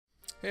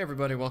Hey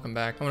everybody, welcome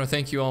back. I want to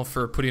thank you all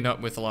for putting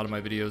up with a lot of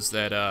my videos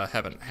that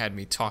haven't had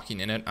me talking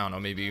in it. I don't know,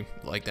 maybe you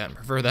like that and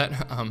prefer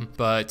that.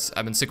 But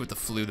I've been sick with the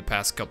flu the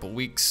past couple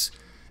weeks.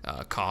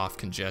 Cough,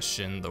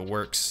 congestion, the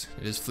works.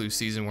 It is flu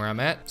season where I'm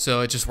at,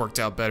 so it just worked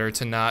out better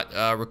to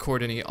not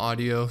record any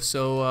audio.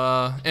 So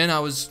and I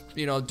was,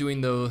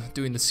 doing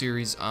the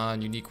series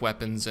on unique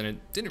weapons, and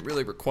it didn't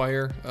really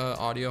require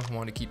audio. I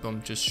wanted to keep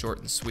them just short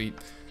and sweet.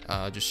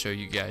 Just show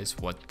you guys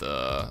what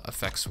the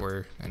effects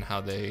were and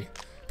how they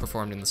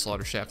performed in the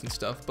slaughter shaft and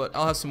stuff. But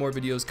I'll have some more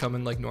videos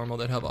coming like normal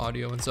that have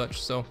audio and such.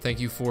 So thank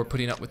you for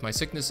putting up with my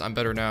sickness. I'm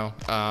better now,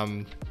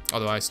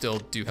 although I still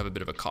do have a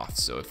bit of a cough.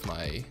 So if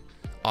my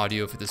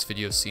audio for this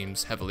video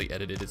seems heavily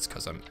edited, it's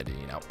because I'm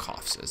editing out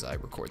coughs as I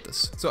record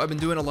this. So I've been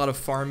doing a lot of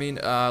farming.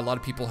 A lot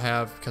of people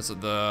have, because of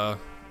the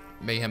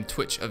Mayhem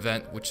Twitch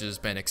event, which has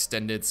been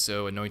extended,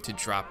 so anointed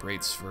drop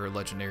rates for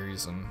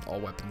legendaries and all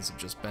weapons have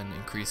just been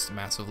increased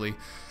massively.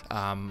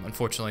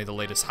 Unfortunately, the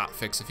latest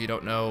hotfix, if you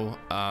don't know,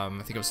 I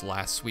think it was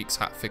last week's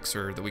hotfix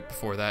or the week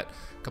before that,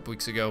 a couple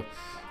weeks ago,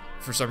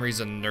 for some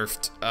reason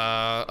nerfed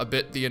a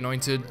bit the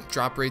anointed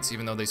drop rates,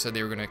 even though they said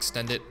they were going to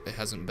extend it. It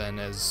hasn't been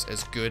as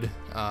good.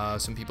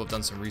 Some people have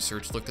done some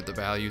research, looked at the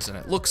values, and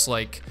it looks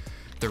like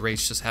the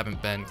rates just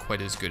haven't been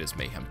quite as good as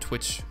Mayhem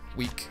Twitch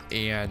week.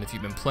 And if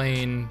you've been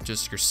playing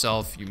just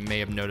yourself, you may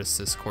have noticed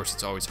this. Of course,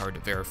 it's always hard to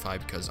verify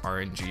because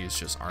RNG is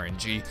just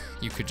RNG.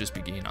 You could just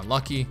be getting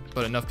unlucky,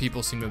 but enough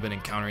people seem to have been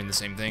encountering the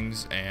same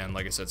things. And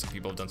like I said, some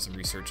people have done some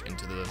research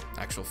into the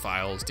actual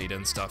files, data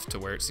and stuff to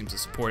where it seems to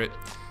support it.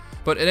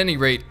 But at any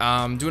rate,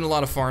 doing a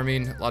lot of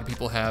farming, a lot of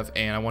people have,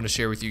 and I want to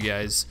share with you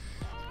guys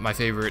my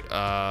favorite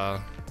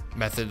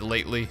method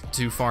lately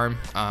to farm.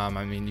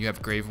 I mean, you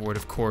have Graveward,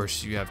 of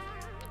course, you have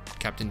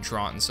Captain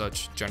Trant and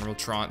such, General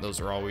Trant.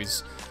 Those are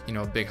always,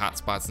 big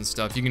hotspots and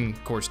stuff. You can,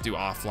 of course, do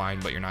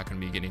offline, but you're not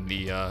going to be getting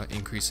the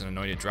increase in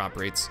anointed drop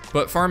rates.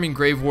 But farming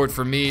Graveward,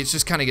 for me, it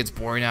just kind of gets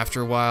boring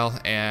after a while,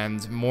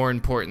 and more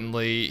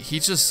importantly,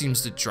 he just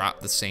seems to drop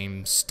the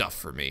same stuff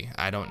for me.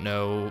 I don't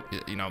know,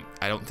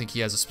 I don't think he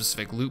has a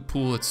specific loot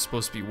pool. It's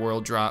supposed to be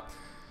world drop.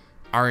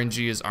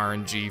 RNG is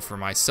RNG for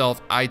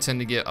myself. I tend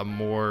to get a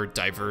more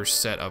diverse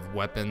set of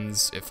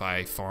weapons if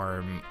I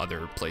farm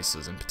other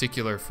places. In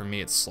particular, for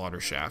me, it's Slaughter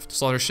Shaft.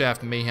 Slaughter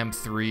Shaft Mayhem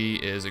 3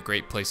 is a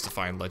great place to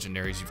find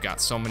legendaries. You've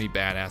got so many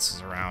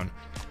badasses around.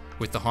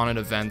 With the haunted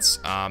events,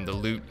 the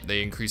loot,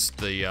 they increased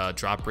the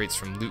drop rates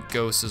from loot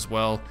ghosts as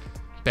well.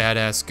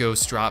 Badass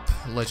ghost drop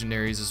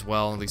legendaries as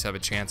well, at least have a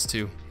chance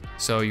to.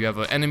 So you have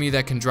an enemy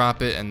that can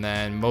drop it, and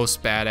then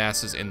most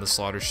badasses in the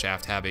Slaughter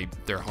Shaft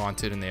they're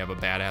haunted and they have a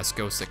badass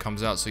ghost that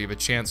comes out. So you have a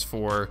chance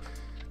for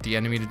the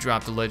enemy to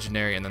drop the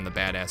legendary and then the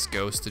badass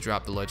ghost to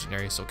drop the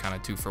legendary, so kind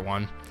of 2 for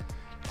 1.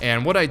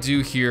 And what I do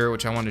here,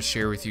 which I want to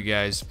share with you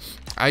guys,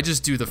 I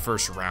just do the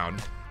first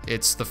round.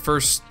 It's the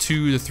first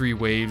 2 to 3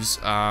 waves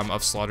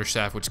of Slaughter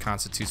Shaft, which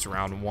constitutes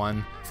round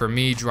 1. For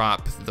me,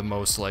 drop the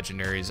most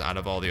legendaries out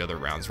of all the other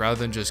rounds. Rather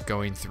than just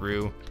going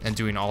through and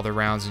doing all the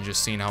rounds and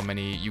just seeing how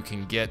many you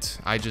can get,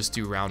 I just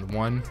do round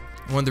 1.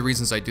 One of the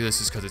reasons I do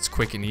this is because it's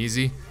quick and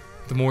easy.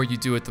 The more you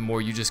do it, the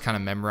more you just kind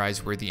of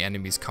memorize where the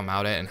enemies come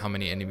out at and how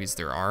many enemies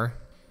there are.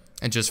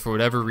 And just for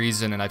whatever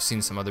reason, and I've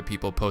seen some other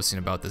people posting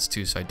about this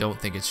too, so I don't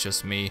think it's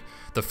just me,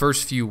 the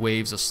first few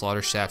waves of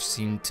Slaughter Shaft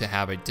seem to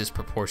have a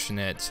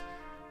disproportionate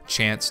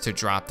chance to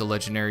drop the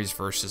legendaries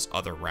versus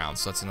other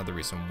rounds. So that's another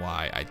reason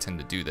why I tend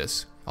to do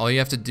this. All you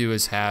have to do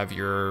is have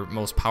your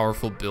most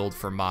powerful build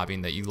for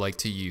mobbing that you like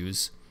to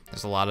use.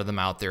 There's a lot of them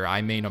out there.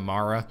 I main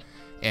Amara,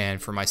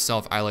 and for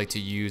myself, I like to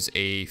use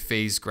a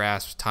Phase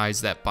Grasp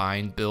Ties That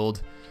Bind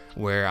build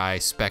where I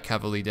spec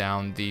heavily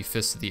down the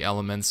Fist of the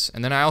Elements,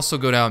 and then I also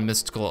go down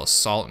Mystical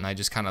Assault and I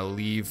just kind of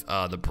leave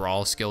the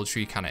Brawl skill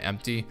tree kind of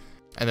empty.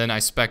 And then I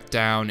spec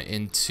down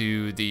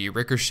into the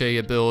Ricochet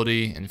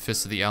ability and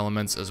Fist of the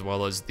Elements, as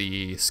well as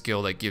the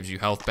skill that gives you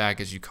health back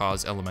as you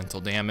cause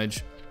elemental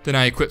damage. Then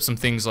I equip some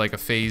things like a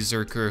Phase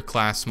Zerker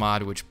class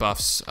mod, which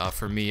buffs,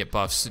 for me, it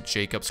buffs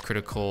Jacob's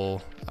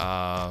critical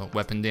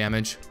weapon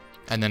damage.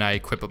 And then I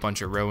equip a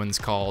bunch of Rowan's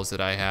Calls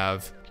that I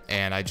have,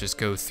 and I just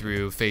go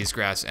through Phase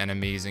Grass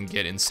enemies and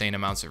get insane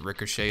amounts of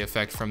ricochet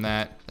effect from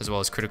that, as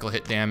well as critical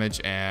hit damage.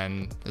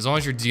 And as long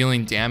as you're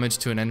dealing damage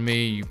to an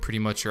enemy, you pretty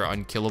much are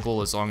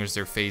unkillable. As long as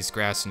they're Phase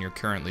Grass and you're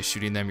currently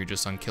shooting them, you're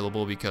just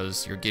unkillable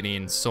because you're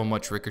getting so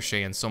much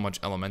ricochet and so much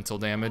elemental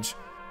damage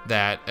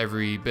that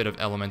every bit of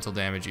elemental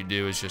damage you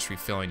do is just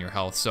refilling your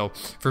health. So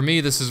for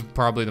me, this is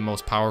probably the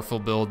most powerful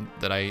build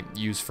that I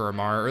use for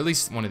Amara, or at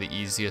least one of the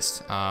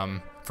easiest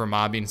for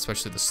mobbing,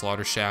 especially the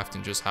Slaughter Shaft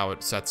and just how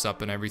it sets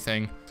up and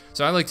everything.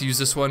 So I like to use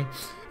this one.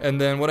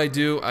 And then what I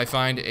do, I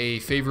find a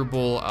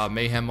favorable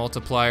Mayhem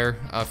multiplier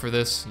for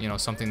this.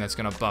 Something that's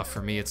going to buff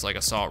for me. It's like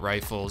assault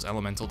rifles,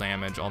 elemental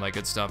damage, all that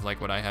good stuff like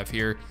what I have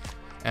here.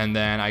 And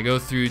then I go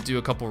through, do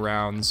a couple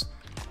rounds,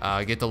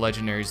 get the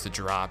legendaries to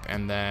drop.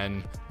 And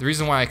then the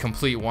reason why I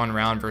complete one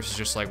round versus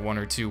just like 1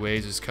 or 2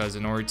 waves is because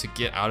in order to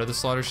get out of the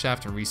Slaughter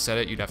Shaft and reset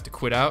it, you'd have to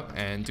quit out.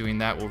 And doing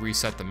that will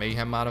reset the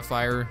Mayhem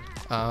modifier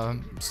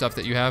stuff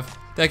that you have.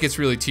 that gets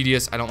really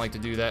tedious. I don't like to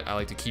do that. I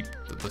like to keep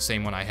the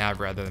same one I have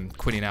rather than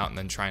quitting out and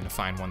then trying to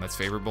find one that's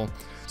favorable.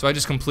 So I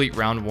just complete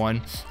round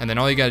 1, and then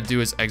all you gotta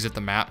do is exit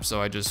the map.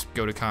 So I just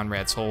go to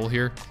Conrad's hole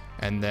here,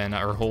 and then,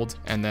 or hold,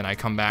 and then I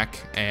come back,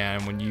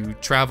 and when you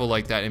travel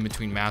like that in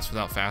between maps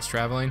without fast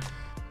traveling,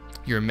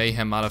 your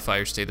mayhem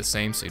modifiers stay the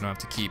same, so you don't have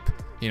to keep,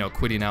 you know,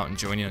 quitting out and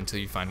joining until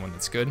you find one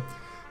that's good.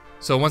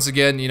 So once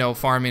again, you know,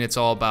 farming, it's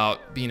all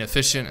about being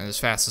efficient and as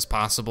fast as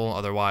possible.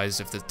 Otherwise,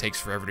 if it takes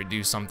forever to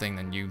do something,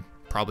 then you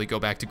probably go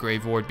back to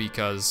Graveward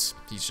because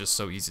he's just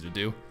so easy to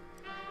do.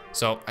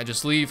 So I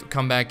just leave,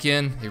 come back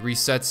in, it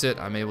resets it.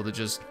 I'm able to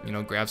just, you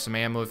know, grab some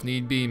ammo if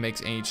need be,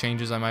 make any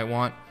changes I might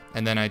want,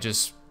 and then I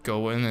just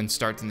go in and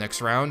start the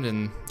next round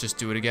and just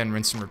do it again,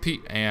 rinse and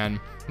repeat. And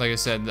like I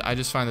said, I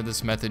just find that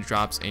this method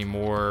drops a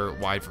more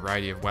wide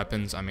variety of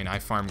weapons. I mean, I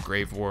farm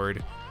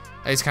Graveward,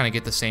 I just kind of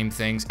get the same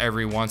things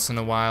every once in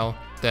a while.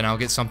 Then I'll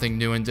get something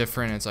new and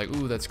different, and it's like,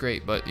 ooh, that's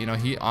great. But, you know,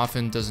 he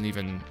often doesn't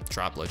even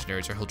drop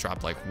legendaries, or he'll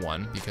drop like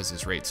 1 because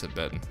his rates have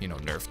been, you know,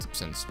 nerfed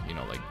since, you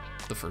know, like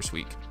the first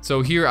week.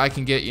 So here I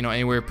can get, you know,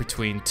 anywhere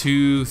between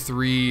 2,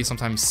 3,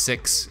 sometimes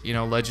 6, you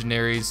know,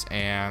 legendaries.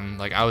 And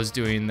like I was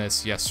doing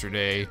this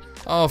yesterday,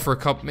 oh, for a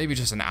couple, maybe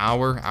just an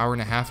hour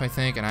and a half, I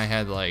think. And I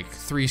had like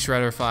 3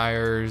 shredder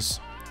fires,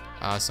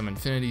 some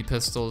infinity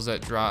pistols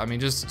that drop. I mean,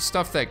 just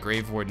stuff that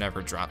Graveward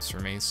never drops for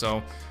me.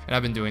 So, and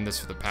I've been doing this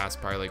for the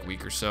past probably like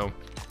week or so,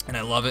 and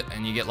I love it.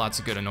 And you get lots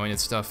of good anointed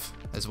stuff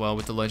as well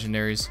with the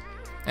legendaries.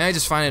 And I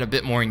just find it a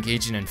bit more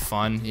engaging and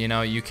fun. You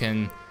know, you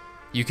can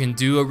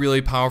do a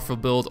really powerful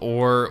build,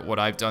 or what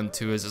I've done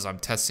too is I'm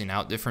testing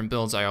out different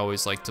builds. I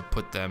always like to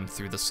put them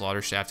through the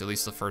slaughter shaft, at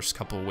least the first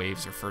couple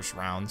waves or first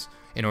rounds,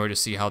 in order to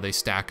see how they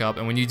stack up.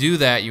 And when you do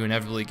that, you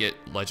inevitably get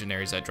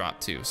legendaries that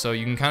drop too. So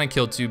you can kind of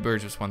kill 2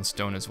 birds with 1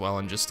 stone as well,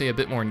 and just stay a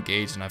bit more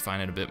engaged. And I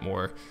find it a bit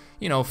more,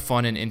 you know,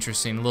 fun and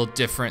interesting, a little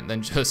different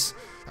than just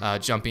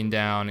jumping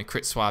down and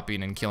crit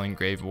swapping and killing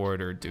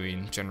Graveward, or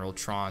doing General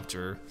Trant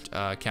or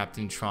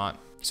Captain Trant.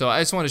 So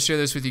I just want to share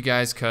this with you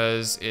guys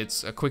because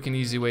it's a quick and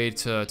easy way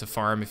to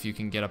farm if you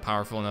can get a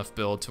powerful enough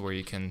build to where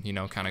you can, you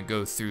know, kind of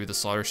go through the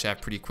slaughter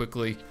shaft pretty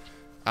quickly.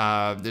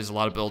 There's a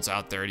lot of builds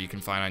out there that you can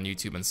find on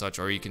YouTube and such,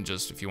 or you can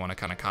just, if you want to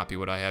kind of copy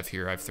what I have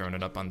here, I've thrown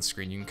it up on the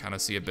screen. You can kind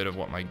of see a bit of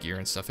what my gear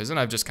and stuff is, and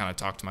I've just kind of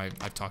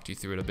talked you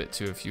through it a bit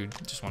too if you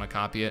just want to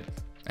copy it.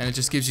 And it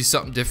just gives you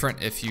something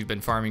different if you've been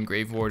farming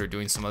Graveward or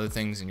doing some other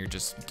things and you're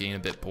just getting a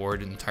bit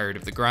bored and tired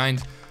of the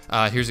grind.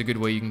 Here's a good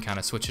way you can kind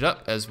of switch it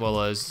up, as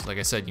well as, like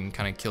I said, you can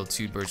kind of kill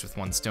 2 birds with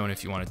 1 stone.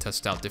 If you want to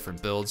test out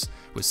different builds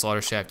with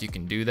Slaughter Shaft, you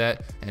can do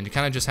that, and to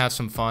kind of just have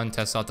some fun,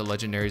 test out the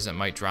legendaries that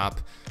might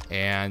drop,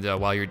 and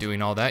while you're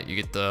doing all that, you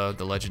get the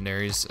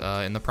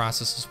legendaries in the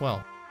process as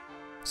well.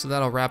 So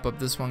that'll wrap up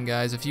this one,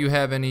 guys. If you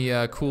have any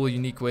cool,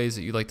 unique ways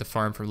that you like to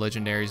farm for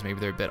legendaries, maybe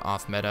they're a bit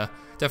off meta,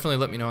 definitely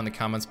let me know in the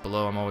comments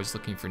below. I'm always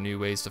looking for new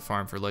ways to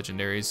farm for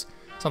legendaries.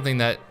 Something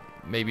that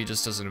maybe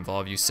just doesn't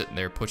involve you sitting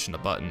there pushing a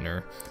button,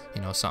 or,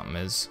 you know, something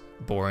as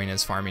boring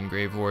as farming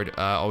Graveward.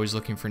 Always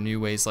looking for new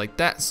ways like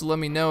that, so let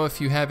me know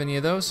if you have any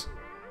of those.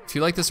 If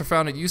you like this or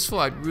found it useful,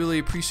 I'd really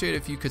appreciate it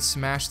if you could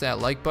smash that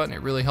like button.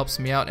 It really helps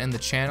me out and the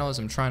channel as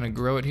I'm trying to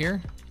grow it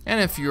here. And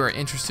if you are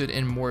interested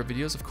in more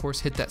videos, of course,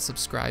 hit that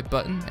subscribe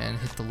button and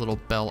hit the little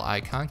bell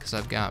icon, because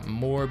I've got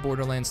more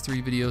Borderlands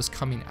 3 videos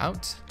coming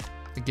out.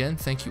 Again,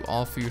 thank you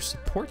all for your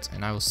support,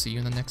 and I will see you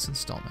in the next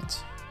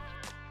installment.